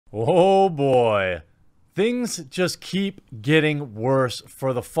Oh boy. Things just keep getting worse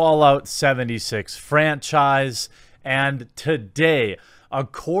for the Fallout 76 franchise. And today, a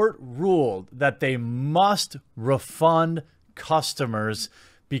court ruled that they must refund customers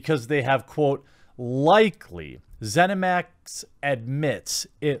because they have, quote, likely, ZeniMax admits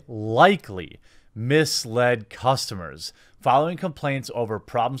it likely misled customers following complaints over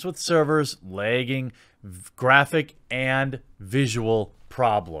problems with servers, lagging, graphic, and visual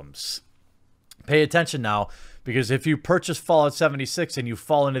problems. Pay attention now, because if you purchase Fallout 76 and you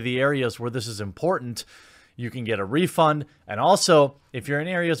fall into the areas where this is important, you can get a refund. And also, if you're in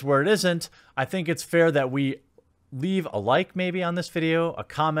areas where it isn't, I think it's fair that we leave a like maybe on this video, a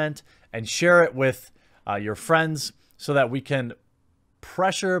comment, and share it with your friends so that we can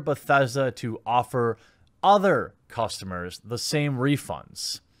pressure Bethesda to offer other customers the same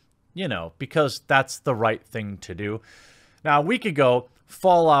refunds. You know, because that's the right thing to do. Now, a week ago,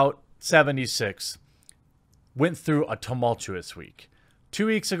 Fallout 76 went through a tumultuous week. 2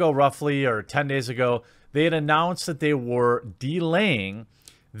 weeks ago, roughly, or 10 days ago, they had announced that they were delaying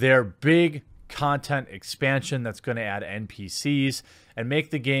their big content expansion that's going to add NPCs and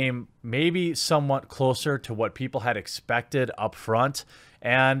make the game maybe somewhat closer to what people had expected up front.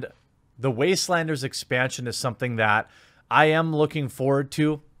 And the Wastelanders expansion is something that I am looking forward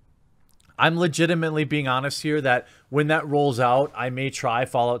to. I'm legitimately being honest here that when that rolls out, I may try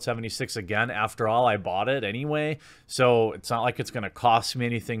Fallout 76 again. After all, I bought it anyway, so it's not like it's going to cost me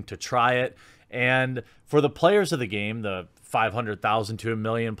anything to try it. And for the players of the game, the 500,000 to 1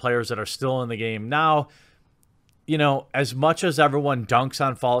 million players that are still in the game now, you know, as much as everyone dunks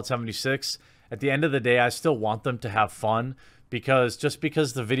on Fallout 76, at the end of the day, I still want them to have fun, because just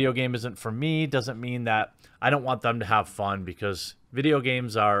because the video game isn't for me doesn't mean that I don't want them to have fun, because video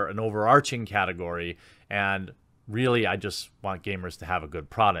games are an overarching category, and really I just want gamers to have a good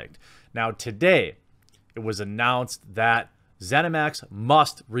product. Now today, it was announced that ZeniMax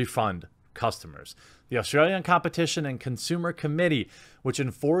must refund customers. The Australian Competition and Consumer Committee, which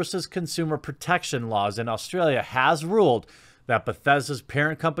enforces consumer protection laws in Australia, has ruled that Bethesda's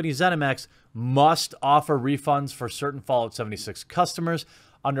parent company ZeniMax must offer refunds for certain Fallout 76 customers.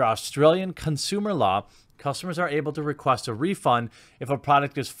 Under Australian consumer law, customers are able to request a refund if a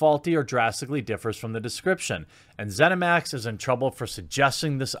product is faulty or drastically differs from the description, and ZeniMax is in trouble for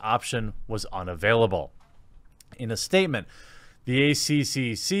suggesting this option was unavailable. In a statement, the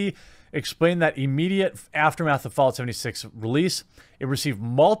ACCC explained that immediate aftermath of Fallout 76 release, it received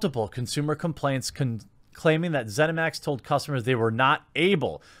multiple consumer complaints claiming that ZeniMax told customers they were not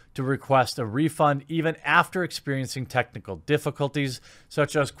able to request a refund even after experiencing technical difficulties,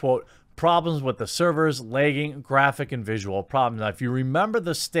 such as, quote, problems with the servers, lagging, graphic, and visual problems. Now, if you remember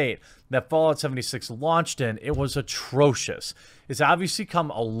the state that Fallout 76 launched in, it was atrocious. It's obviously come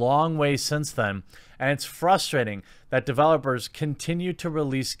a long way since then, and it's frustrating that developers continue to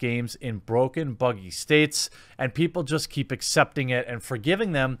release games in broken, buggy states, and people just keep accepting it and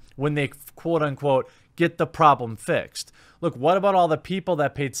forgiving them when they, quote-unquote, get the problem fixed. Look, what about all the people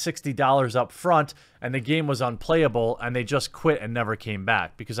that paid $60 up front and the game was unplayable and they just quit and never came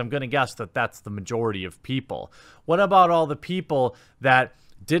back? Because I'm going to guess that that's the majority of people. What about all the people that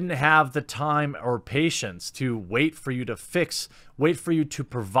didn't have the time or patience to wait for you to fix, wait for you to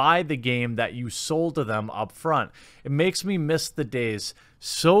provide the game that you sold to them up front? It makes me miss the days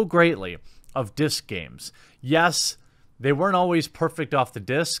so greatly of disc games. Yes, they weren't always perfect off the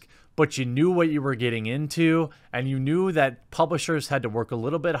disc, but you knew what you were getting into, and you knew that publishers had to work a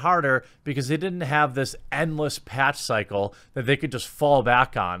little bit harder because they didn't have this endless patch cycle that they could just fall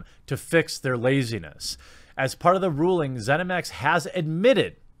back on to fix their laziness. As part of the ruling, ZeniMax has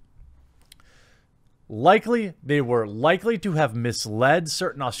admitted they were likely to have misled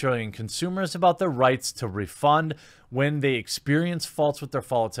certain Australian consumers about their rights to refund when they experienced faults with their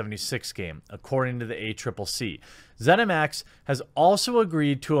Fallout 76 game, according to the ACCC. ZeniMax has also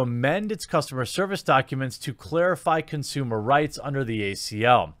agreed to amend its customer service documents to clarify consumer rights under the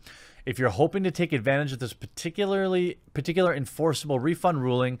ACL. If you're hoping to take advantage of this particular enforceable refund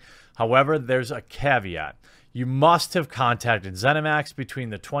ruling, however, there's a caveat. You must have contacted ZeniMax between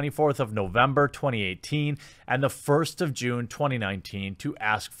the 24th of November 2018 and the 1st of June 2019 to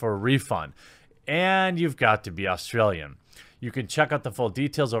ask for a refund. And you've got to be Australian. You can check out the full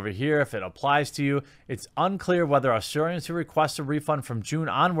details over here if it applies to you. It's unclear whether Australians who request a refund from June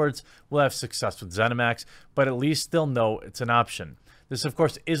onwards will have success with ZeniMax, but at least they'll know it's an option. This, of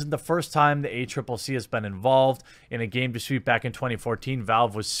course, isn't the first time the ACCC has been involved. In a game dispute back in 2014,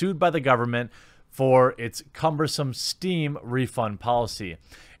 Valve was sued by the government for its cumbersome Steam refund policy.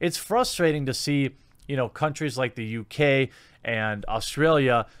 It's frustrating to see, you know, countries like the UK and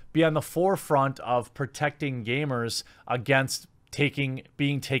Australia be on the forefront of protecting gamers against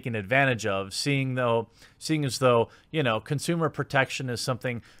being taken advantage of, seeing as though, you know, consumer protection is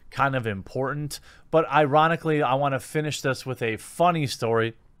something kind of important. But ironically, I want to finish this with a funny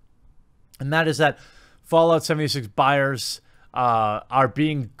story, and that is that Fallout 76 buyers are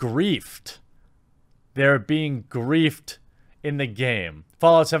being griefed. They're being griefed in the game.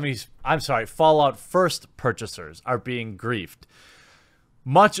 Fallout First purchasers are being griefed.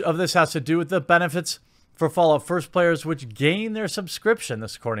 Much of this has to do with the benefits for Fallout First players, which gain their subscription,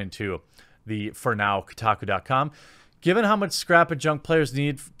 this according to the, for now, Kotaku.com. Given how much scrap and junk players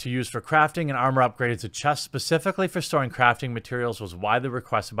need to use for crafting and armor upgrades, a chest specifically for storing crafting materials was widely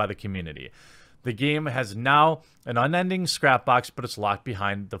requested by the community. The game has now an unending scrap box, but it's locked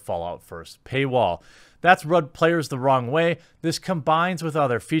behind the Fallout First paywall. That's rubbed players the wrong way. This combines with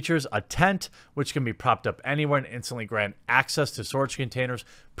other features, a tent, which can be propped up anywhere and instantly grant access to storage containers.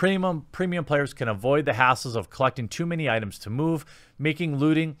 Premium players can avoid the hassles of collecting too many items to move, making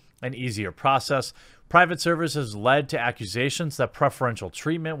looting an easier process. Private servers has led to accusations that preferential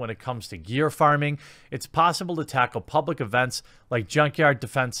treatment when it comes to gear farming. It's possible to tackle public events like junkyard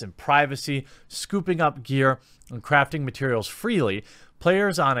defense and privacy, scooping up gear and crafting materials freely.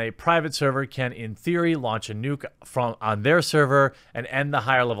 Players on a private server can, in theory, launch a nuke on their server and end the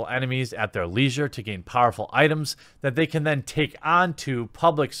higher level enemies at their leisure to gain powerful items that they can then take onto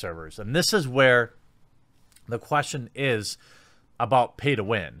public servers. And this is where the question is about pay to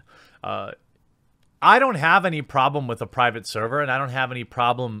win. I don't have any problem with a private server, and I don't have any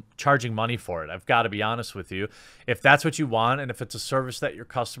problem charging money for it. I've got to be honest with you. If that's what you want, and if it's a service that your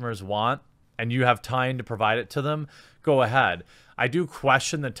customers want, and you have time to provide it to them, go ahead. I do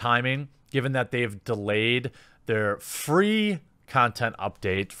question the timing, given that they've delayed their free content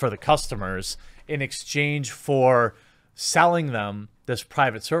update for the customers in exchange for selling them this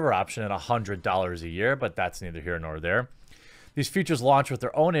private server option at $100 a year, but that's neither here nor there. These features launch with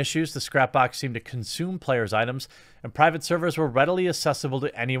their own issues. The scrap box seemed to consume players' items, and private servers were readily accessible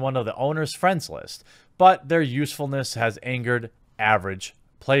to anyone of the owner's friends list, but their usefulness has angered average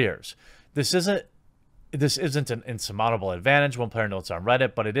players. This isn't an insurmountable advantage, one player notes on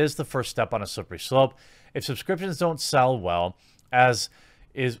Reddit, but it is the first step on a slippery slope. If subscriptions don't sell well, as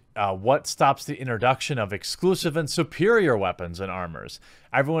is what stops the introduction of exclusive and superior weapons and armors.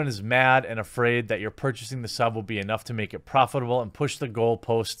 Everyone is mad and afraid that your purchasing the sub will be enough to make it profitable and push the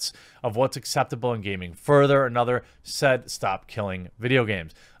goalposts of what's acceptable in gaming further. Another said, stop killing video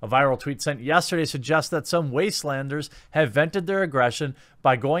games. A viral tweet sent yesterday suggests that some wastelanders have vented their aggression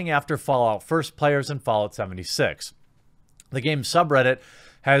by going after Fallout First players in Fallout 76. The game subreddit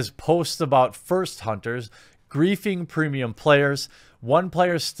has posts about First hunters griefing premium players. One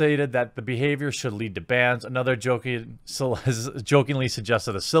player stated that the behavior should lead to bans. Another jokingly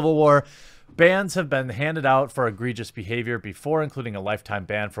suggested a civil war. Bans have been handed out for egregious behavior before, including a lifetime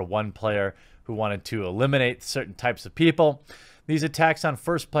ban for one player who wanted to eliminate certain types of people. These attacks on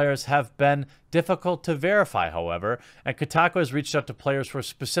First players have been difficult to verify, however, and Kotaku has reached out to players for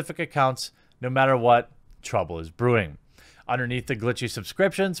specific accounts. No matter what, trouble is brewing. Underneath the glitchy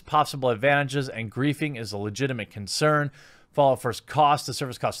subscriptions, possible advantages and griefing is a legitimate concern. Fallout First the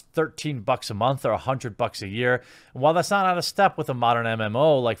service costs $13 a month or $100 a year. And while that's not out of step with a modern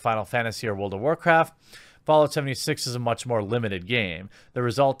MMO like Final Fantasy or World of Warcraft, Fallout 76 is a much more limited game. The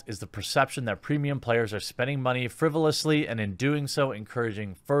result is the perception that premium players are spending money frivolously and in doing so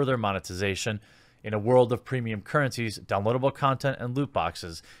encouraging further monetization. In a world of premium currencies, downloadable content, and loot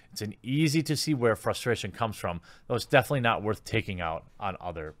boxes, it's easy to see where frustration comes from, though it's definitely not worth taking out on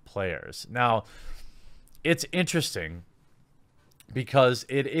other players. Now, it's interesting because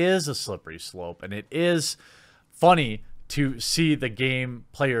it is a slippery slope, and it is funny to see the game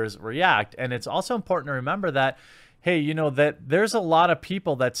players react. And it's also important to remember that, hey, you know, that there's a lot of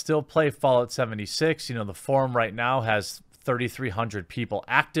people that still play Fallout 76. You know, the forum right now has 3,300 people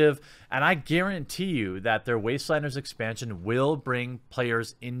active, and I guarantee you that their Wastelanders expansion will bring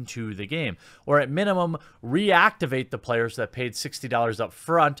players into the game, or at minimum reactivate the players that paid $60 up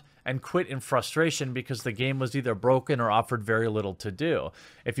front and quit in frustration because the game was either broken or offered very little to do.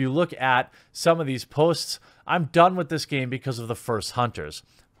 If you look at some of these posts, I'm done with this game because of the First hunters.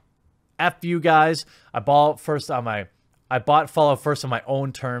 F you guys. I bought Fallout First on my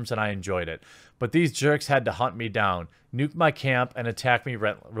own terms and I enjoyed it. But these jerks had to hunt me down, nuke my camp, and attack me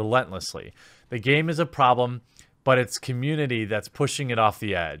relentlessly. The game is a problem, but it's community that's pushing it off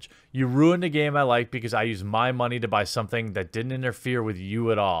the edge. You ruined a game I like because I used my money to buy something that didn't interfere with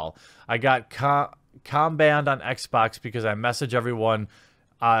you at all. I got banned on Xbox because I message everyone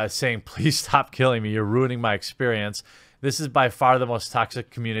saying, please stop killing me. You're ruining my experience. This is by far the most toxic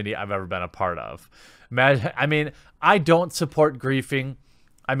community I've ever been a part of. I mean, I don't support griefing.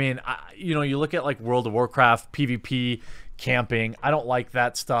 I mean, you know, you look at like World of Warcraft, PvP, camping. I don't like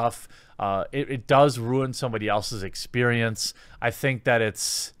that stuff. It does ruin somebody else's experience. I think that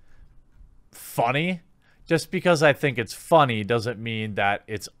it's funny. Just because I think it's funny doesn't mean that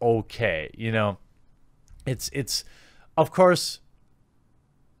it's okay. You know, it's of course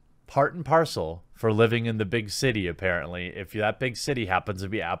part and parcel for living in the big city, apparently, if that big city happens to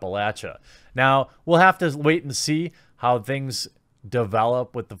be Appalachia. Now, we'll have to wait and see how things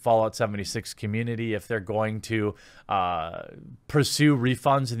develop with the Fallout 76 community. If they're going to pursue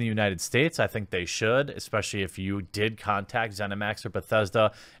refunds in the United States, I think they should, especially if you did contact ZeniMax or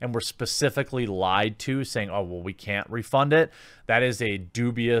Bethesda and were specifically lied to, saying, oh, well, we can't refund it. That is a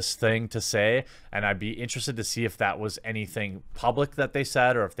dubious thing to say, and I'd be interested to see if that was anything public that they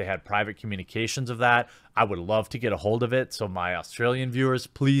said or if they had private communications of that. I would love to get a hold of it. So my Australian viewers,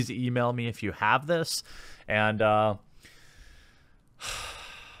 please email me if you have this. And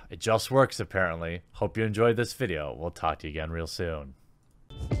it just works, apparently. Hope you enjoyed this video. We'll talk to you again real soon.